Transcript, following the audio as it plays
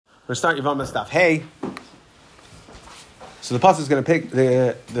We're starting Yevamos Daf Hey. So the pasuk is going to pick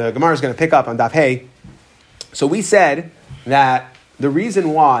the Gemara is going to pick up on Daf Hey. So we said that the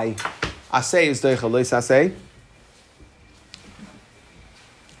reason why Asay is Deichel Leis Asay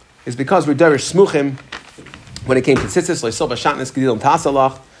is because we're Derish Smuchim when it came to Tzitzis Leisol Bashatnes Gedil and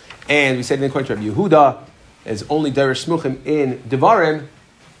Tasalach, and we said in according to Rabbi Yehuda is only Derish Smuchim in Devarim.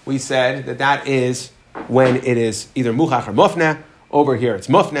 We said that is when it is either Muchach or Mufna. Over here it's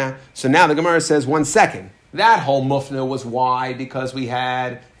Mufna. So now the Gemara says 1 second. That whole Mufna was why? Because we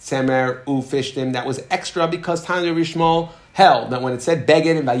had Tzemer Ufishtim that was extra because Tanya Rishmol held that when it said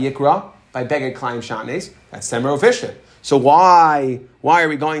Beged and Vayikra, by Beged Klaim Shatnes, that's Tzemer Ufishtim. So why are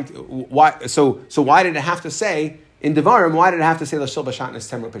we going to, why, so why did it have to say, in Devarim, why did it have to say L'shil B'Shatnes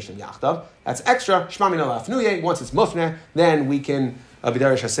Tzemer Ufishtim Yachdav? That's extra. Shmami no lafnuye. Once it's Mufna, then we can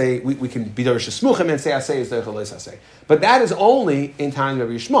Bidarish Asay, we can Bidarish Smuchim and say Asay is Deichel Leis Asay. But that is only in Tanya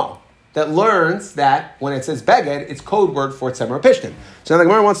Rabbi Yishmael that learns that when it says Beged, it's code word for Tzemer Pishtim. So now the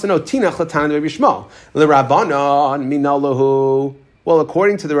Gemara wants to know, Tinach l'Tanya Rabbi Yishmael. L'Rabbanon minalahu. Well,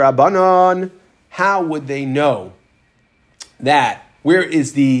 according to the Rabbanon, how would they know that where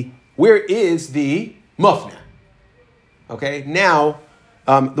is the Mufna? Okay, now,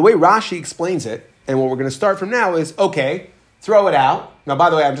 the way Rashi explains it, and what we're going to start from now is, okay, throw it out. Now,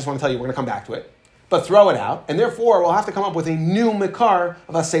 by the way, I just want to tell you, we're going to come back to it. But throw it out, and therefore we'll have to come up with a new Makar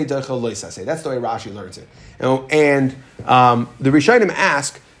of Asay Deichel Leis Asay. That's the way Rashi learns it. And the Rishonim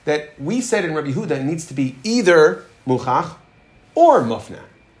ask that we said in Rabbi Yehuda it needs to be either Muchach or Mufna,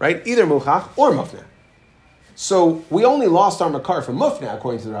 right? Either Muchach or Mufna. So we only lost our Makar from Mufna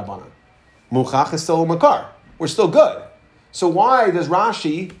according to the Rabbanan. Muchach is still a Makar. We're still good. So why does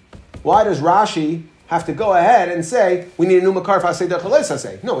Rashi have to go ahead and say we need a new Makar for Asay Deichel Leis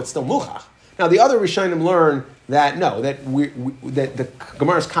Asay? No, it's still Muchach. Now, the other Rishonim learn that, no, that the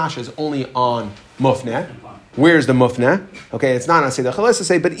Gemara's Kasha is only on Mufna. Where's the Mufna? Okay, it's not on Asay Deichel Leis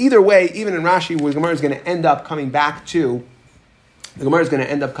Asay, but either way, even in Rashi, where the Gemara is going to end up coming back to,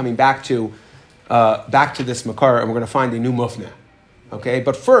 back to this Makar, and we're going to find a new Mufna. Okay,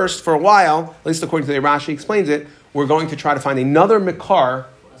 but first, for a while, at least according to the Rashi explains it, we're going to try to find another Makar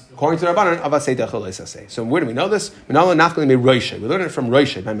according to the Rabbanan of Asay Deichel Leis Asay. So where do we know this? We learn it from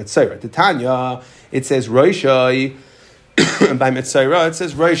Roshai by Metzora. The Tanya, it says Roshai. By Metzora, it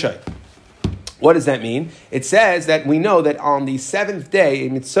says Roshai. What does that mean? It says that we know that on the seventh day, a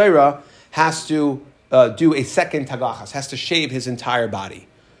Metzora has to do a second tagachas, has to shave his entire body.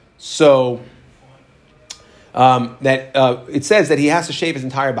 So it says that he has to shave his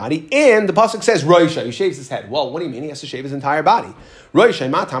entire body, and the pasuk says Roshai, he shaves his head. Well, what do you mean he has to shave his entire body? Roshai,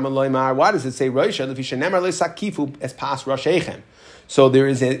 why does it say Roshai? So there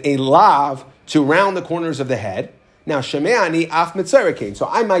is a lav to round the corners of the head. Now, Shemeani af mitzarakein. So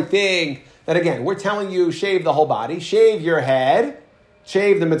I might think that again, we're telling you shave the whole body, shave your head,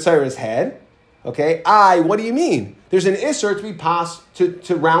 shave the mitzara's head. Okay, what do you mean? There's an isser to be passed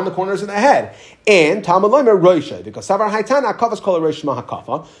to round the corners of the head. And Talmud Loimer Roshai, because Savar Haitana Kafas Kol Rosh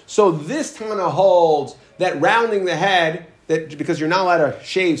Mahakafa. So this Tana holds that rounding the head, that because you're not allowed to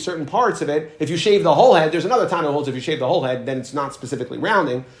shave certain parts of it, if you shave the whole head, there's another Tana that holds if you shave the whole head, then it's not specifically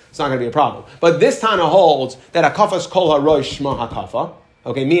rounding, it's not going to be a problem. But this Tana holds that Akafas Kol HaRosh Mahakafa,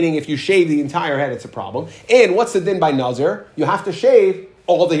 okay, meaning if you shave the entire head, it's a problem. And what's the din by Nazir? You have to shave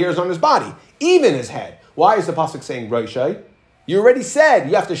all the hairs on his body, even his head. Why is the pasuk saying Roshai? You already said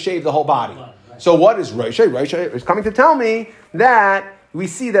you have to shave the whole body. So what is Roshai? Roshai is coming to tell me that we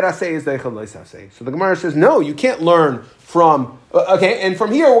see that Asay is Deichel Leis Asay. So the Gemara says, no, you can't learn from, okay, and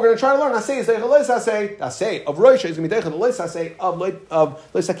from here we're going to try to learn Asay is Deichel Leis Asay. Asay of Roshai is going to be Deichel Leis Asay of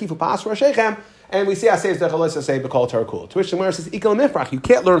Leis Akifu Pas Roshechem. And we see Asay is Deichel Leis Asay B'Kol Tarakul. To which the Gemara says, Ikel Mifrach. You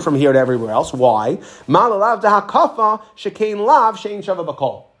can't learn from here to everywhere else. Why? Malalav Dahakafa Shekein Lav Shein Shava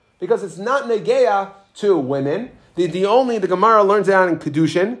B'Kol. Because it's not Negeya to women. The Gemara learns out in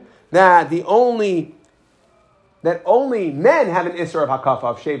Kedushin that only men have an isser of hakafa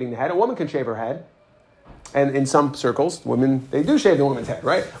of shaving the head. A woman can shave her head, and in some circles, women they do shave the woman's head,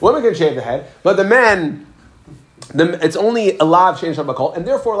 right? Women can shave the head, but the men, it's only a lav shein shava b'kol, and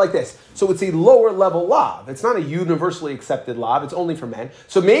therefore like this. So it's a lower level lav. It's not a universally accepted lav. It's only for men.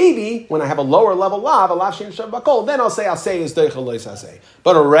 So maybe when I have a lower level lav, a lav shein shava b'kol, then I'll say is deichel leis asay.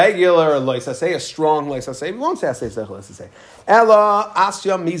 But a regular leis asay, a strong leis asay, we won't say is deichel leis asay. Ella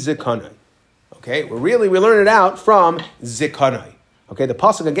asya mi zikanai. Okay, we learn it out from zikanai. Okay, the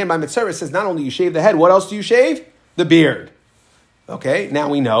pasuk again by Metzora says not only you shave the head, what else do you shave? The beard. Okay, now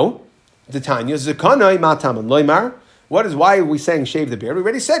we know. The Tanya zikanai matam and loymar. Why are we saying shave the beard? We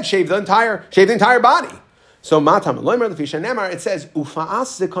already said shave the entire body. So Matam Loimer Lefisha Nemar, it says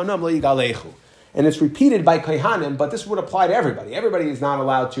Ufa'as Zikonam Lo Yigalechu. And it's repeated by Kohanim, but this would apply to everybody. Everybody is not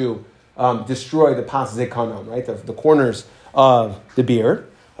allowed to destroy the pas Zikonam, right? The corners of the beard.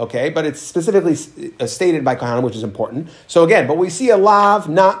 Okay, but it's specifically stated by Kohanim, which is important. So again, but we see a lav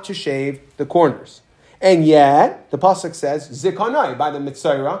not to shave the corners. And yet, the pasuk says, Zikonai, by the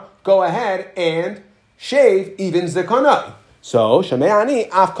Mitzayra, go ahead and shave even Zikonai. So, Shame'ani,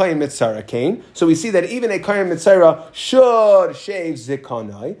 af Kayim Mitzayra Kain. So we see that even a Kayim Mitzayra should shave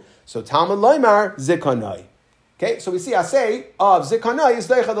Zikonai. So Talmud Loimar, Zikonai. Okay, so we see Asay of Zikonai is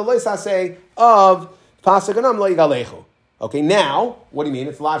Deicha, the Lois Asay of Pasaganam Lo Yigalechu. Okay, now, what do you mean?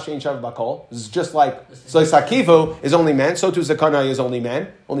 It's Lav Shein Shav Bakol. This is just like Zois Hakifu is only men, so too Zakanai is only men.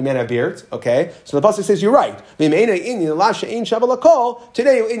 Only men have beards, okay? So the Pasuk says, you're right. Today you Inyan Lav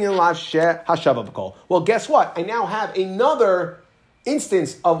Hashav Bakol. Well, guess what? I now have another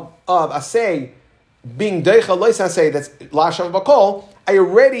instance of Asay being Deicha Lois Asay that's Lav Shav Bakol. I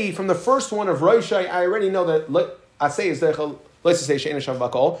already, from the first one of Roshai, I already know that Asay is Deicha. Let's just say She'ena Shav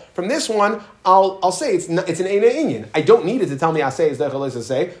Bakol. From this one, I'll say it's an Eina Inyan. I don't need it to tell me Asay is Deicha Let's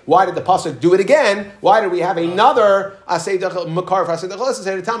say. Why did the pasuk do it again? Why did we have another Asay Deicha Makar for Asay Deicha Let's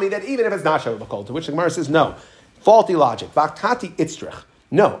say to tell me that even if it's not Shav Bakol? To which the Gemara says no, faulty logic. Vaktati Itzrich.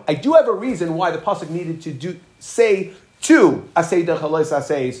 No, I do have a reason why the pasuk needed to say two Asay Deicha Let's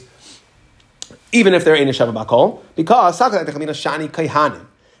Asays, even if they're Eina Shav Bakol, because Sakat Techamina Shani Kaihanim.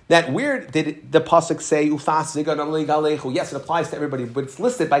 That where did the pasuk say Ufas Ziganam Lo Yigalechu? Yes, it applies to everybody, but it's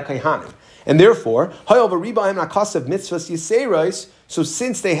listed by Kaihanim, and therefore Hayov Ribahem Nakasav Mitzvahs Yiseiros. So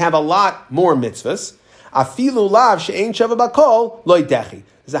since they have a lot more mitzvahs, Afilu Lav She'ein Shava Bakol Lo Yidechi.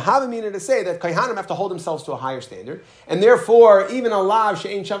 There's a havamina to say that Kaihanim have to hold themselves to a higher standard, and therefore even a Lav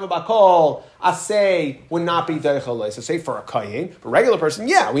She'ein Shava Bakol Asay would not be Deicha Lo. So say for a Kayin, for a regular person,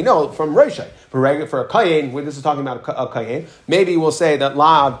 yeah, we know from Roshai. For a Kayin, when this is talking about a Kayin, maybe we'll say that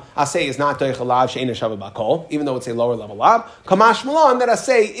Lav Asay is not Deicha Lav She'ein Shava Bakol, even though it's a lower level Lav. Kamash Malan, that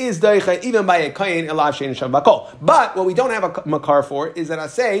Asay is Deicha even by a Kayin and Lav She'ein Shava Bakol. But what we don't have a Makar for is that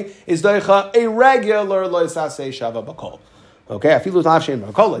Asay is Deicha a regular Lois Asay Shava Bakol. Okay, afilu lav shein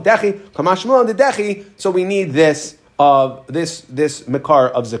bakol dechi kamash malon the dechi. So we need this makar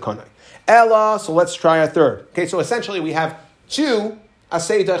of zakonai. Ella. So let's try a third. Okay, so essentially we have two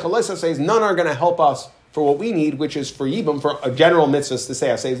asay dechalis says none are going to help us for what we need, which is for yibum for a general mitzvahs to say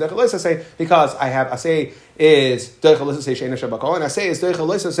asay dechalis say because I have asay is dechalis say shein shabakol and asay is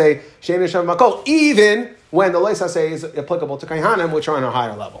dechalis say shein shabakol even when the leis asay is applicable to kaihanim which are on a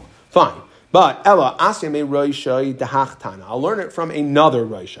higher level. Fine. But Ella Asyame Roishai Dahachtana. I'll learn it from another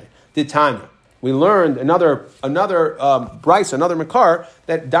Roishai. Titania. We learned another Bryce, another Makar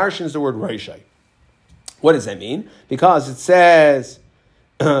that darshans the word Roishai. What does that mean? Because it says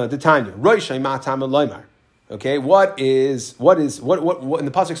Titania Roishai Matam Loimar. Okay, what when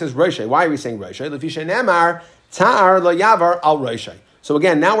the pasuk says Roishai? Why are we saying Roishai? Lefisha Nemar Tar Lo Yavar Al Roishai. So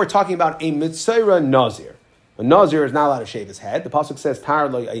again, now we're talking about a Mitzayra Nazir. A Nazir is not allowed to shave his head. The pasuk says, "Tar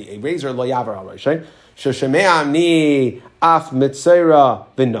a razor lo yavar al roshai." Shesheme'amni af mitzera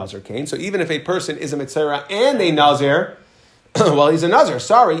v'nazir nazir kain. So even if a person is a mitzera and a Nazir, well, he's a Nazir.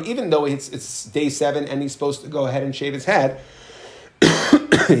 Sorry, even though it's day 7 and he's supposed to go ahead and shave his head,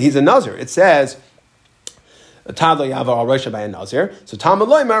 he's a Nazir. It says, "Tar lo yavar al roshai" by a Nazir. So Talmud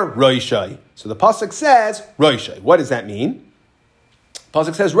Loimar roshai. So the pasuk says roshai. What does that mean?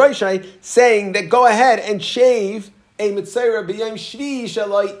 Pasuk says Roshai, saying that go ahead and shave a mitzayra b'yom shvi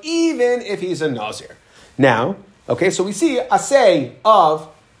shaloi, even if he's a Nazir. Now, okay, so we see asay of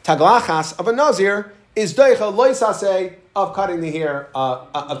taglachas of a Nazir is deicha lois asay of cutting the hair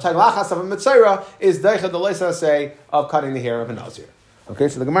of taglachas of a mitzayra is deicha the lois asay of cutting the hair of a Nazir. Okay,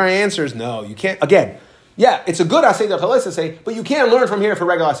 so the Gemara answers no, you can't. Again. Yeah, it's a good asay d'chalesa say, but you can't learn from here for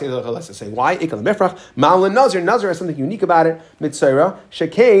regular asay d'chalesa say. Why? Ikal mifrach ma'alin nazir. Nazir has something unique about it. Mitzayra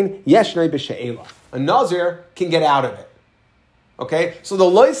shekain yeshnei b'she'ela. A nazir can get out of it. Okay, so the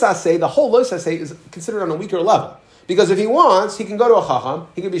lois asay, the whole lois asay is considered on a weaker level. Because if he wants, he can go to a chacham,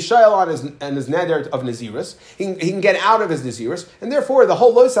 he can be shayel on his neder of nazirus, he can get out of his nazirus, and therefore the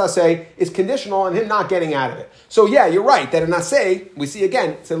whole lois asay is conditional on him not getting out of it. So yeah, you're right, that an asay, we see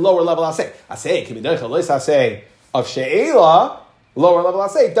again, it's a lower level asay. Asay, can be deicha lois asay of she'ela, lower level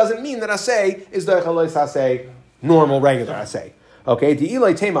asay, doesn't mean that asay is deicha lois asay, normal, regular asay. Okay, the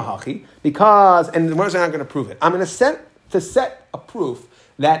ilay temahachi, because, and the Gemara are not going to prove it. I'm going to set a proof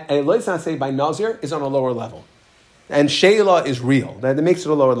that a lois asay by nazir is on a lower level. And Sheila is real. That makes it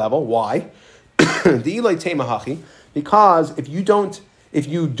a lower level. Why? Because if you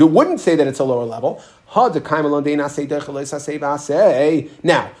wouldn't say that it's a lower level, Now,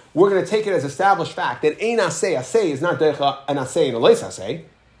 we're going to take it as established fact that ein aseh is not decha an aseh and a leis aseh.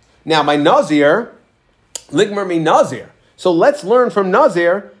 Now, by Nazir, ligmer mi Nazir. So let's learn from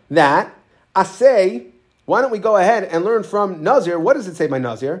Nazir that aseh, why don't we go ahead and learn from Nazir? What does it say by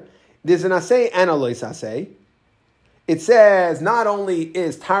Nazir? There's an aseh and a leis aseh. It says not only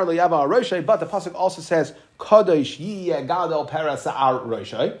is tar liyava roishay, but the pasuk also says kadosh yiyeh gadol peras sa'ar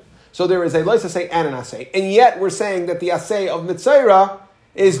roishay. So there is a leis aseh and an aseh, and yet we're saying that the aseh of Mitzayra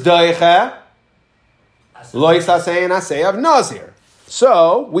is doicha leis aseh and aseh of Nazir.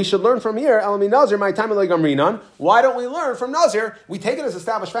 So we should learn from here. Elami Nazir, my time gamrinan. Why don't we learn from Nazir? We take it as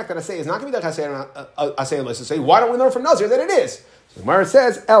established fact that aseh is not going to be doicha aseh and leis aseh. Why don't we learn from Nazir that it is? So the Gemara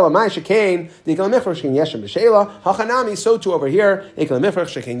says, "Elamai shekain di'ikalamifrach shekin yeshna b'sheila hachanami." So too over here, di'ikalamifrach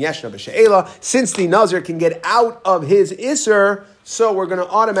shekin yeshna b'sheila. Since the Nazir can get out of his iser, so we're going to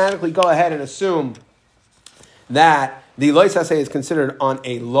automatically go ahead and assume that the lois aseh is considered on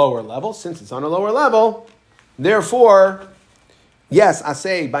a lower level. Since it's on a lower level, therefore, yes,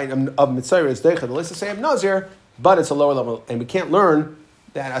 aseh of mitzayra is deicha the lois aseh of Nazir, but it's a lower level, and we can't learn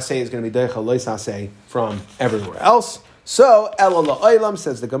that aseh is going to be deicha lois aseh from everywhere else. So, Ela La'olam,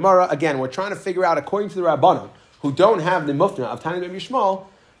 says the Gemara, again, we're trying to figure out, according to the Rabbanon, who don't have the mufna of Tani Rabbi Yishmael,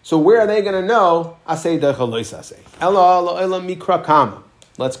 so where are they going to know Aseh Decha Lois Aseh? Ela La'olam Mikra Kama.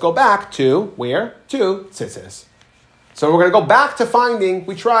 Let's go back to, where? To Tzitzis. So we're going to go back to finding,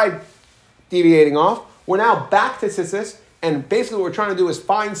 we tried deviating off, we're now back to Tzitzis, and basically what we're trying to do is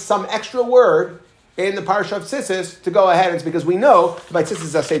find some extra word in the Parsha of Tzitzis to go ahead, it's because we know by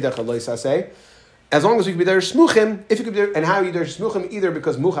Tzitzis Aseh Decha Lois Aseh, as long as we could be there smuchim, if you could be there, and how you there smuchim, either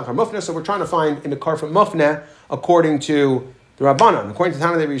because muchach or mufna. So we're trying to find in the kar from mufna according to the Rabbanan. According to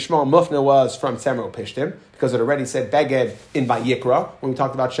Tana Devi Yishmael, mufna was from Tzemer Pishtim because it already said beged in Vayikra when we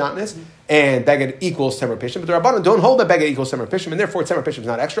talked about shatnez, and beged equals Tzemer Pishtim. But the Rabbanan don't hold that beged equals Tzemer Pishtim, and therefore Tzemer Pishtim is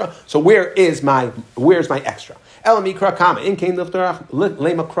not extra. So where's my extra? Elamikra kama in kain liftarach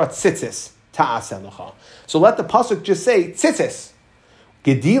lemakra tzitzis ta'aselacha. So let the pasuk just say tzitzis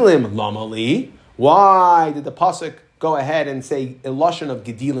gedilim lamali. Why did the pasuk go ahead and say a lashon of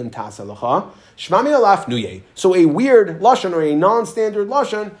gedilim tasalacha? Shmami alaf nuye. So a weird lashon or a non-standard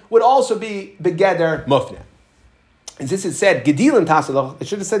lashon would also be begeder mufne. And since it said gedilim tasalacha, it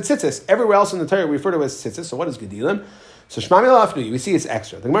should have said tzitzis. Everywhere else in the Torah we refer to it as tzitzis. So what is gedilim? So shmami alaf nuye. We see it's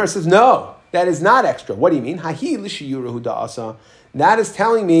extra. The Gemara says no, that is not extra. What do you mean? Hahi l'shiyurahu da'asa. That is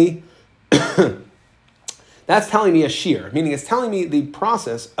telling me. That's telling me a shear, meaning it's telling me the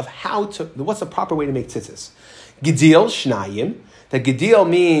process of what's the proper way to make tzitzis. Gedil shnayim, that gedil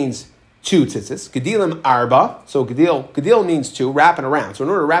means two tzitzis. Gedilim arba, so gedil means two, wrapping around. So in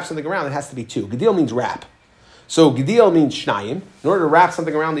order to wrap something around, it has to be two. Gedil means wrap. So gedil means shnayim. In order to wrap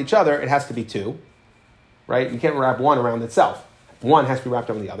something around each other, it has to be two, right? You can't wrap one around itself. One has to be wrapped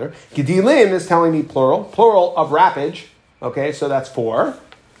around the other. Gedilim is telling me plural of wrappage. Okay, so that's four.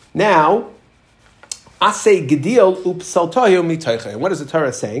 Now, Asay gedil upsaltoyu mitoiche. And what is the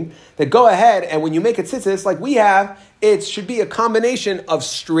Torah saying? That go ahead and when you make a tzitzis like we have, it should be a combination of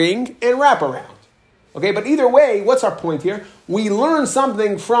string and wraparound. Okay, but either way, what's our point here? We learn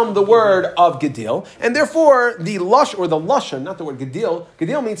something from the word of gedil, and therefore the lush or the lashon, not the word gedil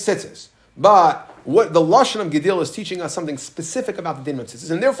means tzitzis. But what the lashon of gedil is teaching us something specific about the din of tzitzis,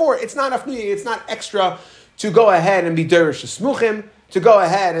 and therefore it's not afnuye, it's not extra to go ahead and be derish smuchim, to go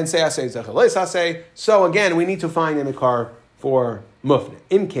ahead and say asay zechaleis asay. So again, we need to find a mikar for mufna.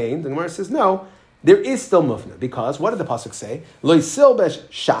 Imkain, the Gemara says no, there is still mufna because what did the pasuk say? Lo yisil besh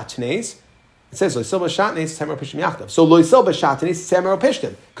shatnes. It says lo yisil besh shatnes temer pishtim yachdav. So lo yisil besh shatnes temer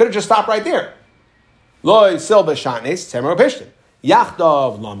pishtim. Could have just stopped right there. Lo yisil besh shatnes temer pishtim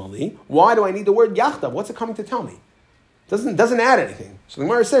yachdav lamali. Why do I need the word yachdav? What's it coming to tell me? Doesn't add anything. So the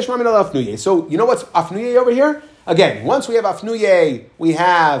Gemara says shmamin al afnuye. So you know what's afnuye over here? Again, once we have afnuye, we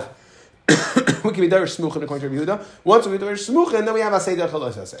have we can be derish smuchin according to Rabbi Yehuda. Once we derish smuchin, then we have asay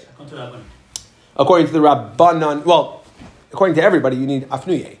dechalos asay. According to the Rabbanan, well, according to everybody, you need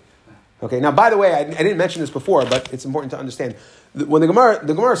afnuye. Okay. Now, by the way, I didn't mention this before, but it's important to understand when the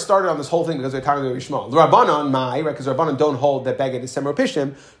Gemara started on this whole thing because they're talking about Yishmael. The Rabbanan, right? Because the Rabbanan don't hold that beged is semer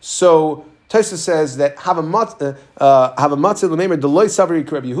pishtim. So Tosfos says that have a matzah l'meimer deloy savri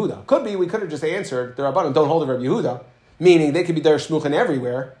Rabbi Yehuda. Could be we could have just answered the Rabbanan don't hold of Rabbi Yehuda, meaning they could be derish smuchin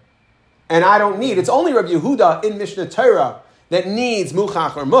everywhere, and I don't need. It's only Rabbi Yehuda in Mishnah Torah that needs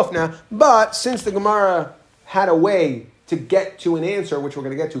muchach or mufna. But since the Gemara had a way to get to an answer, which we're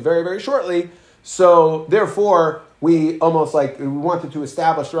going to get to very, very shortly, so therefore we almost we wanted to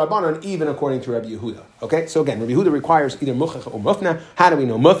establish the Rabbanan even according to Rabbi Yehuda. Okay, so again, Rabbi Yehuda requires either muchach or mufna. How do we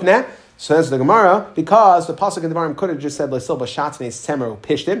know mufna? Says the Gemara, because the pasuk in Devarim could have just said Leisil Bashatnes Temer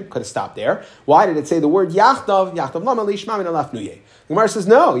Pishtim, could have stopped there. Why did it say the word Yachdav? Yachdav Lama Lishma Min Alaf Nuye. The Gemara says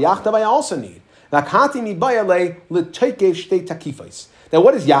no. Yachdav I also need. Now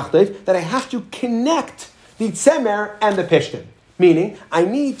what is Yachdav? That I have to connect the Tzemer and the Pishtim. Meaning, I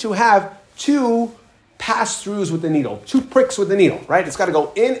need to have two pass-throughs with the needle, two pricks with the needle, right? It's got to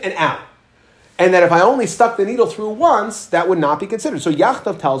go in and out. And that if I only stuck the needle through once, that would not be considered. So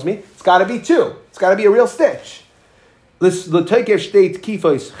Yachdav tells me it's got to be two. It's got to be a real stitch. If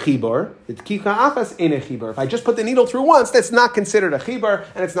I just put the needle through once, that's not considered a chibur,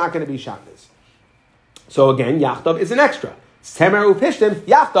 and it's not going to be shatnez. So again, Yachdav is an extra. Temer upishtim,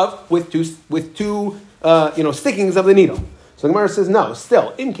 Yachdav with two stickings of the needle. So the Gemara says no.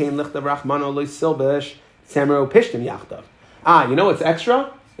 Still, imkein lichtav rachmano loisilbesh temer upishtim Yachdav. You know what's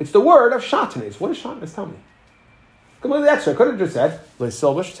extra? It's the word of shatnez. What does shatnez tell me? Completely extra. I could have just said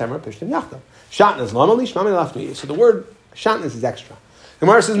loisilbesh temer upishtim Yachdav. Shatnez lama lishmami lafmi. So the word shatnez is extra. The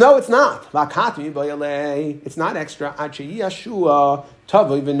Gemara says no, it's not. It's not extra. Yeshua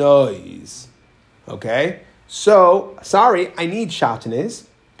tavoi v'nois. Okay, so sorry, I need shatnez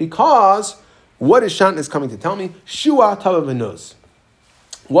because what is shatnez coming to tell me? Shua tava v'nuz.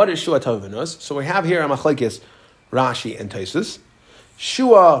 What is shua tava v'nuz? So we have here a machlekes Rashi and Tosfos.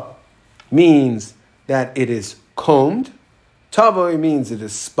 Shua means that it is combed. Tava means it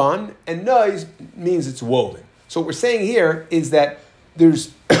is spun, and nuz means it's woven. So what we're saying here is that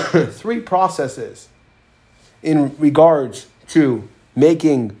there's three processes in regards to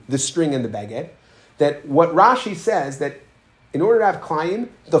making the string and the baguette. That what Rashi says, that in order to have klayim,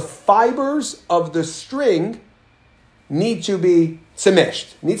 the fibers of the string need to be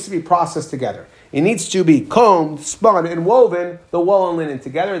semished, needs to be processed together. It needs to be combed, spun, and woven, the wool and linen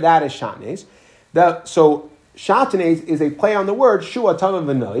together. That is shatnez. So shatnez is a play on the word shua tava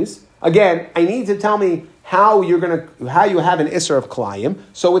v'nois. Again, I need to tell me how you have an isser of klayim.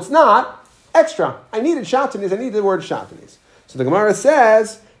 So it's not extra. I needed shatnez. I need the word shatnez. So the Gemara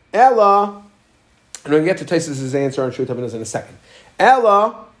says Ella. And we're going to get to Tosfos' answer on Shua Tava V'nuz in a second.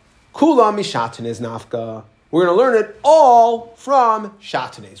 Ella kula mishatnez nafka. We're going to learn it all from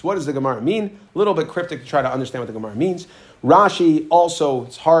shatnez. What does the Gemara mean? A little bit cryptic to try to understand what the Gemara means. Rashi also,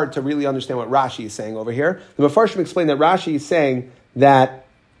 it's hard to really understand what Rashi is saying over here. The Mefarshim explain that Rashi is saying that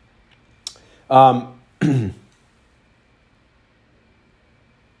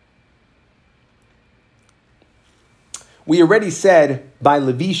we already said by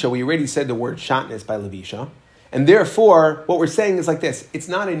Levisha, we already said the word shatnez by Levisha. And therefore, what we're saying is like this. It's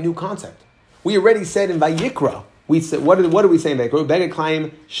not a new concept. We already said in Vayikra, we said, what do we say in Vayikra? Beged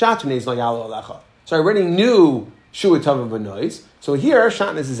klayim shatnez lo yalo alecha. So I already knew shua tava v'nois. So here,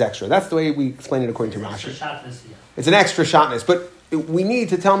 shatnez is extra. That's the way we explain it according to Rashi. It's an extra shatnez. But we need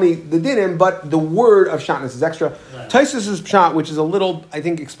to tell me the dinim, but the word of shatnez is extra. Right. Tosfos' pshat, which is a little, I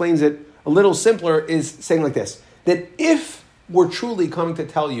think explains it a little simpler, is saying like this. That if we're truly coming to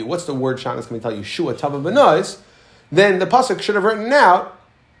tell you, what's the word shatnez coming to tell you? Shua tava v'nois, then the pasuk should have written out,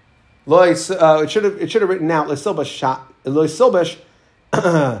 it should have written out, Leisilbesh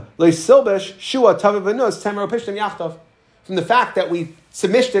shua tava v'nois temer upishtim Yachdav. From the fact that we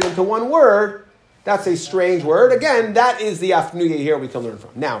submished it into one word, that's a strange word. Again, that is the afnuya here we can learn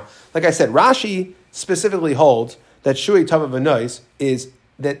from. Now, like I said, Rashi specifically holds that shua tava v'nois is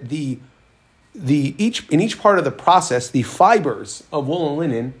that in each part of the process, the fibers of wool and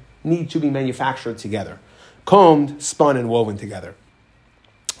linen need to be manufactured together, combed, spun, and woven together.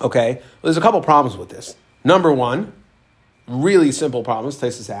 Okay, well, there's a couple problems with this. Number one, really simple problems.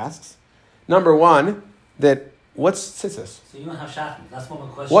 Tosfos asks. Number one, what's tzitzis? So you don't have shatnez. That's one of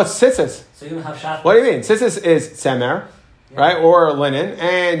my questions. What's tzitzis? So you don't have shatnez. What do you mean? Tzitzis is tzemer, right, or linen,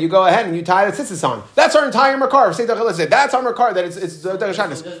 and you go ahead and you tie the tzitzis on. That's our entire makar. That's our makar. That it's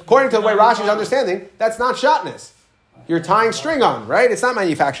shatnez. According to the way Rashi's understanding, that's not shatnez. You're tying string on, right? It's not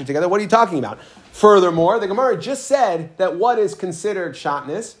manufactured together. What are you talking about? Furthermore, the Gemara just said that what is considered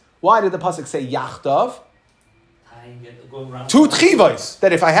shatnez. Why did the pasuk say Yachdav? Two tchivos.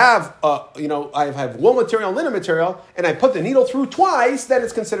 That if I have, I have wool material, linen material, and I put the needle through twice, then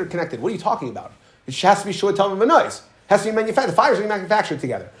it's considered connected. What are you talking about? It has to be shua tava v'nois. Has to be manufactured. The fibers are manufactured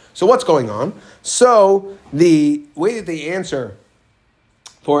together. So what's going on? So the way that they answer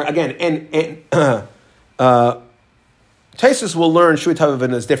for again, Tosfos will learn shua tava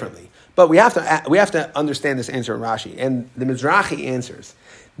v'nois differently, but we have to understand this answer in Rashi, and the Mizrahi answers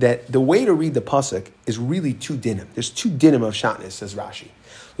that the way to read the pasuk is really two dinim. There's two dinim of shatnez, says Rashi.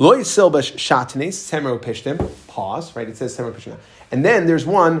 Lo yisilbesh shatnez temer upishtim. Pause. Right? It says temer upishtim. And then there's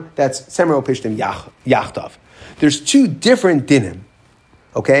one that's temer upishtim Yachdav. There's two different dinim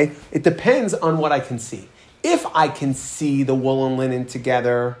Okay? It depends on what I can see. If I can see the wool and linen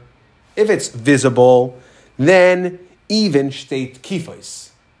together, if it's visible, then even state kifos.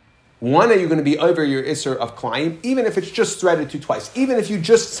 One, are you going to be over your isser of Klein, even if it's just threaded to twice. Even if you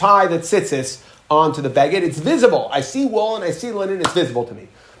just tie the tzitzis onto the beged, it's visible. I see wool and I see linen, it's visible to me.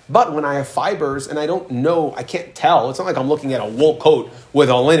 But when I have fibers and I don't know, I can't tell. It's not like I'm looking at a wool coat with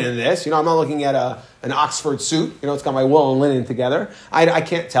a linen in this. I'm not looking at an Oxford suit. It's got my wool and linen together. I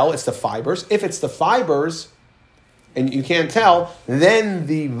can't tell. It's the fibers. If it's the fibers and you can't tell, then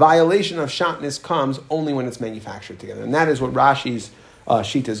the violation of shatnez comes only when it's manufactured together. And that is what Rashi's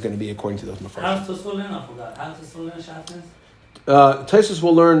Shita is going to be according to those Mefarshim. How to learn? I forgot. How to learn shatnez? Tosfos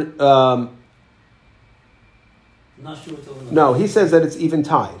will learn. Not sure. No, he says that it's even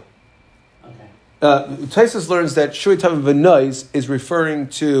tied. Okay. Tosfos learns that Shui Tava v'nois is referring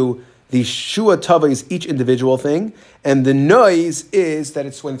to the Shua Tava is each individual thing, and the noise is that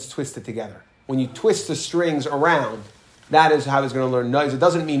it's when it's twisted together. When you twist the strings around, that is how he's going to learn noise. It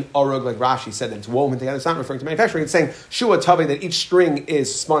doesn't mean orug like Rashi said that it's woven together. It's not referring to manufacturing. It's saying Shua Tava, that each string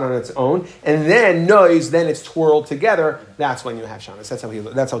is spun on its own, and then noise, then it's twirled together. That's when you have shanas.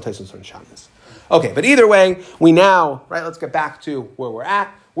 That's how Tosfos learns shanas. Okay, but either way, we now, right, let's get back to where we're at.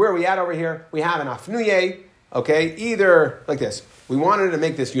 Where are we at over here? We have an afnuye, okay, either like this. We wanted to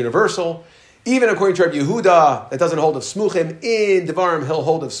make this universal. Even according to Rabbi Yehuda, that doesn't hold of smuchim. In Devarim, he'll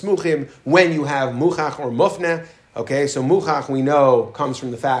hold of smuchim when you have muchach or mufneh. Okay, so muchach, we know, comes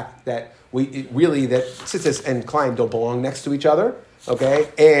from the fact that that tzitzis and klein don't belong next to each other. Okay,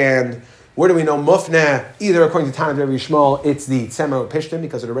 and where do we know mufneh? Either according to Tanakh Rabbi Yishmael, it's the tzemer pishtim,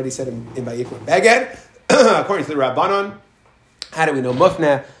 because it already said in Vayikra Beged. According to the Rabbanon, how do we know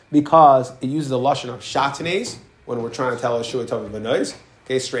mufneh? Because it uses the lashon of shatnez when we're trying to tell a Shua Tov v'nois.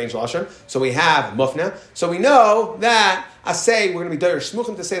 Okay, strange lashon. So we have mufneh. So we know that asay, we're going to be doyer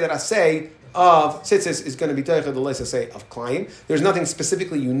shmuchim to say that asay of tzitzis is going to be doyer the list asay of klein. There's nothing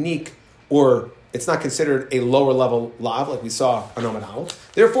specifically unique, or it's not considered a lower level lav like we saw on Omad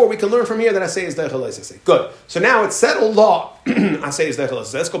Aleph. Therefore, we can learn from here that asay is doyer asay. Good. So now it's settled law. Asay is doyer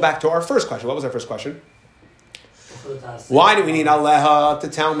asay. Let's go back to our first question. What was our first question? Why do we need Aleha to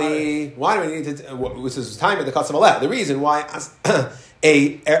tell me? Why do we need to? This is time of the Katzam Aleha. The reason why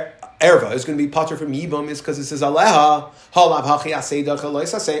a erva is going to be patur from yibum is because it says Aleha halav hachi asay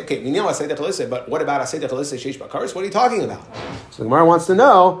dachalois asay. Okay, we know asay dachalois, but what about asay dachalois sheish bakaris? What are you talking about? So the Gemara wants to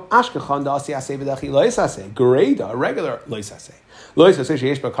know ashkechan da asay asay v'dachilois asay greda regular lois asay. Lois asay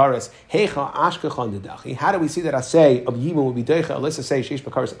sheish bakaris hecha ashkechan dedachi. How do we see that asay of yibum will be deicha lois asay sheish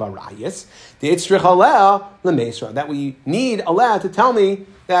bakaris barayis? The itzrich Aleha lemeisra, that we need Aleha to tell me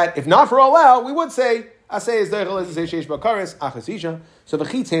that if not for Aleha, we would say asay is deicha lois asay sheish bakaris achasisha. So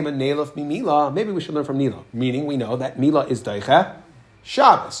v'chitema neilaf mimila. Maybe we should learn from Nila, meaning we know that Mila is deicha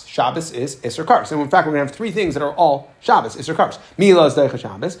Shabbos. Shabbos is Isser Kares. And in fact, we're going to have three things that are all Shabbos, Isser Kares. Mila is deicha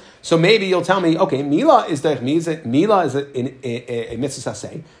Shabbos. So maybe you'll tell me, okay, Mila is deicha. Mila is a mitzvah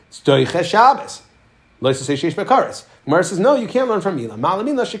asay. It's deicha Shabbos. Lois asay sheish bakaris. Gemara says, no, you can't learn from Mila.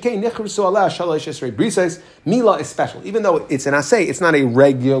 Mila is special. Even though it's an asay, it's not a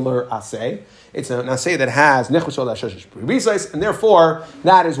regular asay. It's an asay that has nechus olah sheshesh brisais, and therefore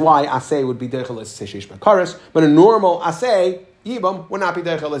that is why asay would be deicha lois asay sheish bakaris. But a normal asay yibam would not be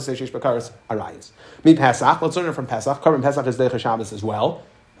deicha lois asay sheish bakaris arayis. Mi Pesach. Let's learn it from Pesach. Korban Pesach is deicha Shabbos as well.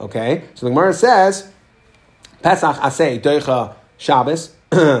 Okay, so the Gemara says Pesach asay deicha Shabbos.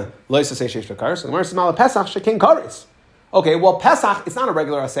 Lois asay sheish bakaris. So the Gemara says Mala Pesach shekin karis. Okay, well Pesach, it's not a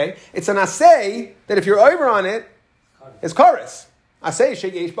regular asay. It's an asay that if you're over on it, it's karis. Asay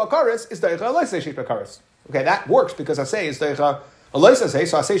sheyesh bakaris is deicha lois asay sheish bakaris. Okay, that works because asay is deicha lois asay.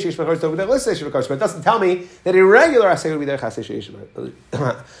 So asay sheish bakaris is deicha lois asay sheish bakaris. But it doesn't tell me that a regular asay would be deicha asay sheish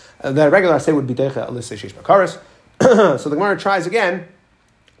bakaris. That a regular asay would be deicha lois asay sheish bakaris. So the Gemara tries again.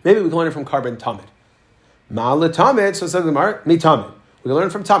 Maybe we can learn it from Korban Tamid. Ma'al Tamid. So says the Gemara, mi Tamid. We can learn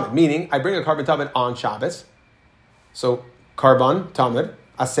from Tamid, meaning I bring a Korban Tamid on Shabbos. So Korban Tamid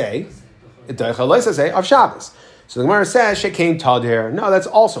asay deicha lois asay of Shabbos. So the Gemara says, Shekein Tadir. No, that's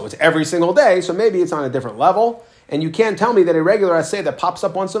also, it's every single day, so maybe it's on a different level. And you can't tell me that a regular assay that pops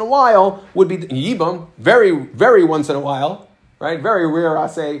up once in a while would be Yibam, very, very once in a while, right? Very rare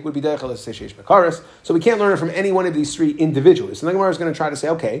assay would be Deichel Sheish Bakaris. So we can't learn it from any one of these three individually. So the Gemara is going to try to say,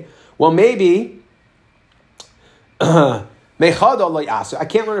 okay, well maybe, I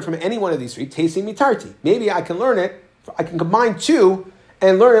can't learn it from any one of these three, Tasing Mitarti. Maybe I can learn it, I can combine two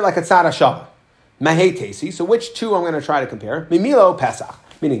and learn it like a Tzad HaShavah. Mahei Tesi. So which two I'm going to try to compare? Mimilo Pesach.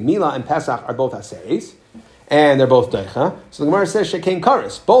 Meaning Mila and Pesach are both Aseis. And they're both Deicha. So the Gemara says Shekein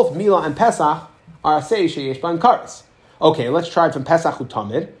Karis. Both Mila and Pesach are Asei Sheyesh Ban Karis. Okay, let's try from Pesach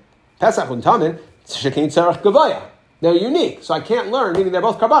Utamid. Pesach Utamid, Shekein Tzarech Gavaya. They're unique, so I can't learn, meaning they're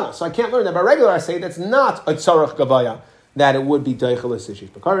both karbanos. So I can't learn that by regular I say that's not a Tzarech Gavaya, that it would be Deichelis Sishish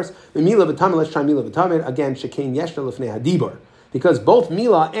Bakaris. The Mila B'Tamid, let's try Mila B'Tamid. Again, Shekein Yeshna Lefnei Hadibur. Because both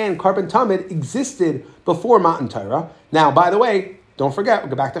Mila and Karban Tamid existed before Matan Torah. Now, by the way, don't forget, we'll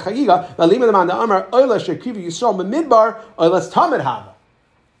go back to Chagiga.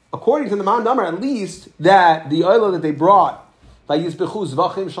 According to the Man Damar, at least, that the oila that they brought, that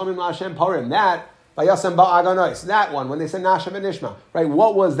that one, when they said Nashem and Nishma, right?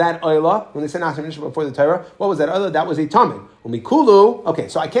 What was that oila? When they said Nashem and Nishma before the Torah, what was that oila? That was a Tamid. Umikulu, okay,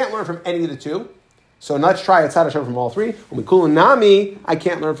 so I can't learn from any of the two. So let's try Atzad Hashem from all three. Umikulu Nami, I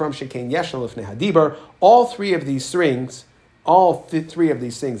can't learn from Shekein Yeshna Lefnei Hadibar. All three of these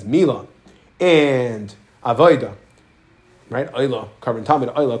things, Mila and Avoida, right? Oila, Karban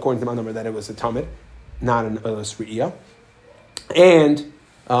Tamid, Oila, according to my number, that it was a Tamid, not an Oila Sri'iyah. And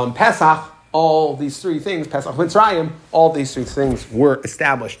Pesach, all these three things, Pesach Mitzrayim, all these three things were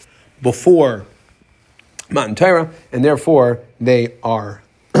established before Matan Torah, and therefore they are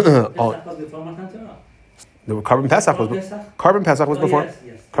all. The Karban Pesach was before. Yes. Karban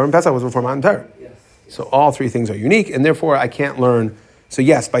Pesach was before Matan Torah. Yes. So all three things are unique, and therefore I can't learn. So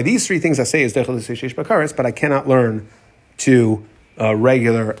yes, by these three things I say is Deichelis Sishish Bakaris, but I cannot learn to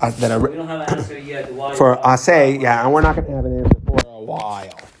regular We don't have an answer yet. Why for Asay. Yeah, and we're not going to have an answer for a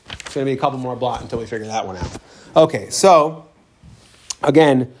while. It's going to be a couple more blot until we figure that one out. Okay, so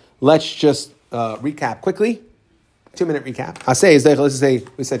again, let's just recap quickly. 2-minute recap. Asay is Deichelis.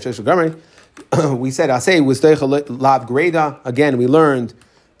 We said Shoshel Gamri. We said Asay was Deichel Lav Greda. Again, we learned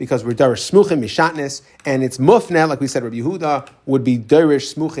because we're Darish Smuchim Mishatnis, and it's Mufne, like we said, Rabbi Yehuda would be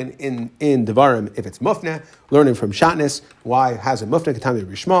Darish Smuchin in Devarim if it's Mufne, learning from Shatnis. Why has a Mufne Katami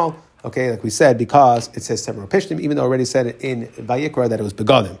Rabbi Shmuel? Okay, like we said, because it says Semra Pishtim, even though I already said it in Vayikra that it was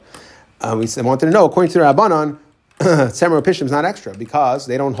Begadim. We wanted to know, according to the Rabbanon, Semra Pishtim is not extra because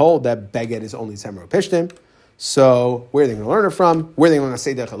they don't hold that Beged is only Semra Pishtim. So where are they going to learn it from? Where are they going to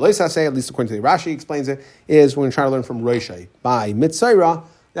say Deichelis Asay? At least according to the Rashi explains it, is we're going to try to learn from Roshai by Mitzayra,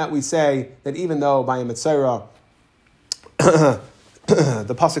 that we say that even though by a Mitzayra the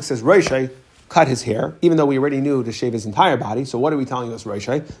pasuk says Roshai cut his hair, even though we already knew to shave his entire body. So what are we telling us,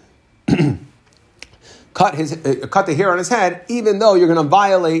 Roshai? cut the hair on his head, even though you're going to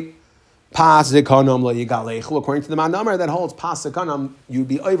violate Pas Zikanom Lo Yigalechu, according to the Man Damar that holds Pas Zikanom, you'd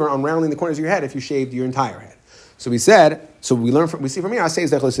be over on rounding the corners of your head if you shaved your entire head. So we see from here, Asay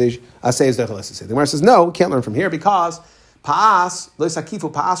is Deichelis. The Gemara says, no, we can't learn from here because Paas,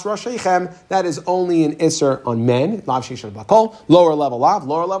 Loisakifu Paas Roshechem, that is only an Isser on men, Lav Shishon Bakol, lower level Lav,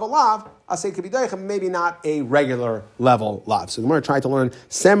 Asay could be Deichem, maybe not a regular level Lav. So the Gemara tried to learn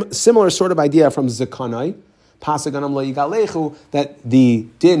similar sort of idea from Zekanai, Pasaganam Lo Yigalechu, that the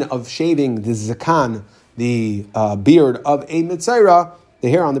din of shaving the Zakan, the beard of a Mitzayra, the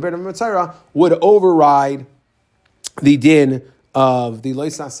hair on the beard of a Mitzayra, would override the din of the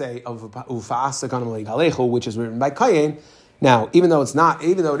loisase of Ufasaganam Lo Yigalechu, which is written by Kayin. Now, even though it is Lav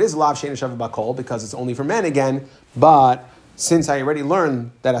Shein Shav Bakol, because it's only for men again, but since I already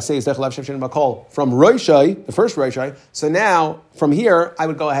learned that Asay is Deichel Lav Shein Bakol from Roshai, the first Roshai, so now from here I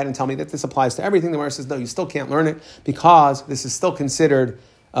would go ahead and tell me that this applies to everything. The Gemara says no, you still can't learn it because this is still considered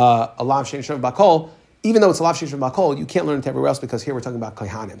a Lav Shein Shav Bakol. Even though it's a Lav Shein Shav Bakol, you can't learn it everywhere else because here we're talking about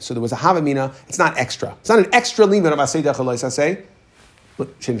Kaihanim. So there was a Havamina. It's not extra. It's not an extra limit of Asay Deichel Asay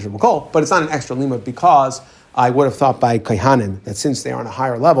Shein Shav Bakol, but it's not an extra limit because I would have thought by Kaihanim that since they are on a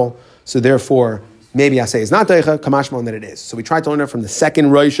higher level, so therefore maybe I say it's not Deicha, Kamashmon that it is. So we tried to learn it from the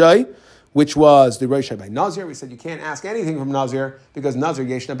second Roshai, which was the Roshai by Nazir. We said you can't ask anything from Nazir because Nazir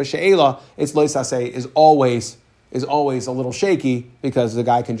Yeshna B'She'ela, its Lois Asay is always a little shaky because the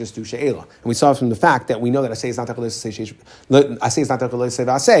guy can just do She'ela. And we saw from the fact that we know that Asay is not Deicha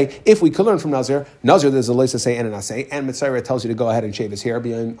Asay. If we could learn from Nazir, there's a Lois Asay and an Asay, and Mitzayra tells you to go ahead and shave his hair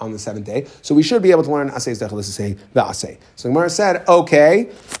on the seventh day. So we should be able to learn Asay is Deicha Asay V'Asay. So Gemara said, okay,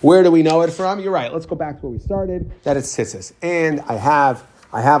 where do we know it from? You're right. Let's go back to where we started. That it's tzitzis, and I have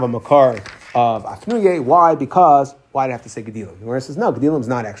a makar of Afnuye. Why? Because why do I have to say Gedilim? Gemara says no, Gedilim is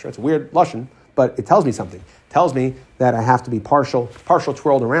not extra. It's a weird lashon, but it tells me something. It tells me that I have to be partial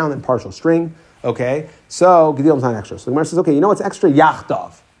twirled around and partial string. Okay, so Gedilim is not extra. So the Gemara says, okay, you know what's extra?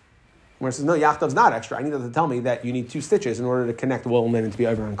 Yachdav. Gemara says, no, Yachtav's not extra. I need them to tell me that you need 2 stitches in order to connect wool and linen to be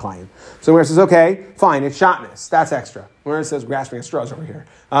over on client. So Gemara says, okay, fine, it's shatness. That's extra. Gemara says, grasping at straws over here.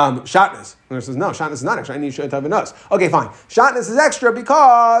 Shatness. Gemara says, no, shatness is not extra. I need shoytav v'nuz. Okay, fine. Shatness is extra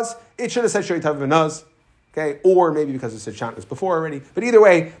because it should have said shoytav v'nuz. Okay, or maybe because it said shatnez before already. But either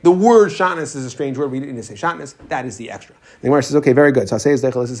way, the word shatnez is a strange word. We didn't say shatnez. That is the extra. The Gemara says, okay, very good. So asay is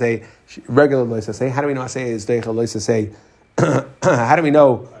deichel say regular loisasay. How do we know asay is deichel loisasay? How do we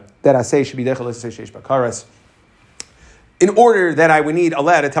know that asay should be deichel loisasay sheish bakaras? In order that I would need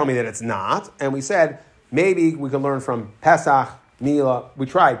aleh to tell me that it's not, and we said maybe we can learn from Pesach, Mila. We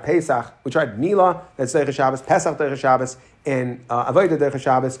tried Pesach. We tried Mila. That's deichel Shabbos. Pesach deichel Shabbos. And Avodah deichel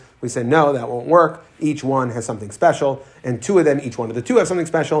Shabbos, we said no, that won't work. Each one has something special, and two of them, each one of the two have something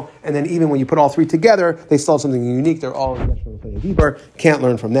special. And then even when you put all three together, they still have something unique. They're all deeper. Can't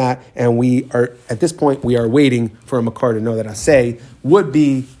learn from that. And we are at this point we are waiting for a makar to know that asay would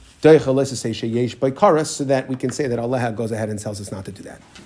be deichel l'sasei sheyesh by karas, so that we can say that Allah goes ahead and tells us not to do that.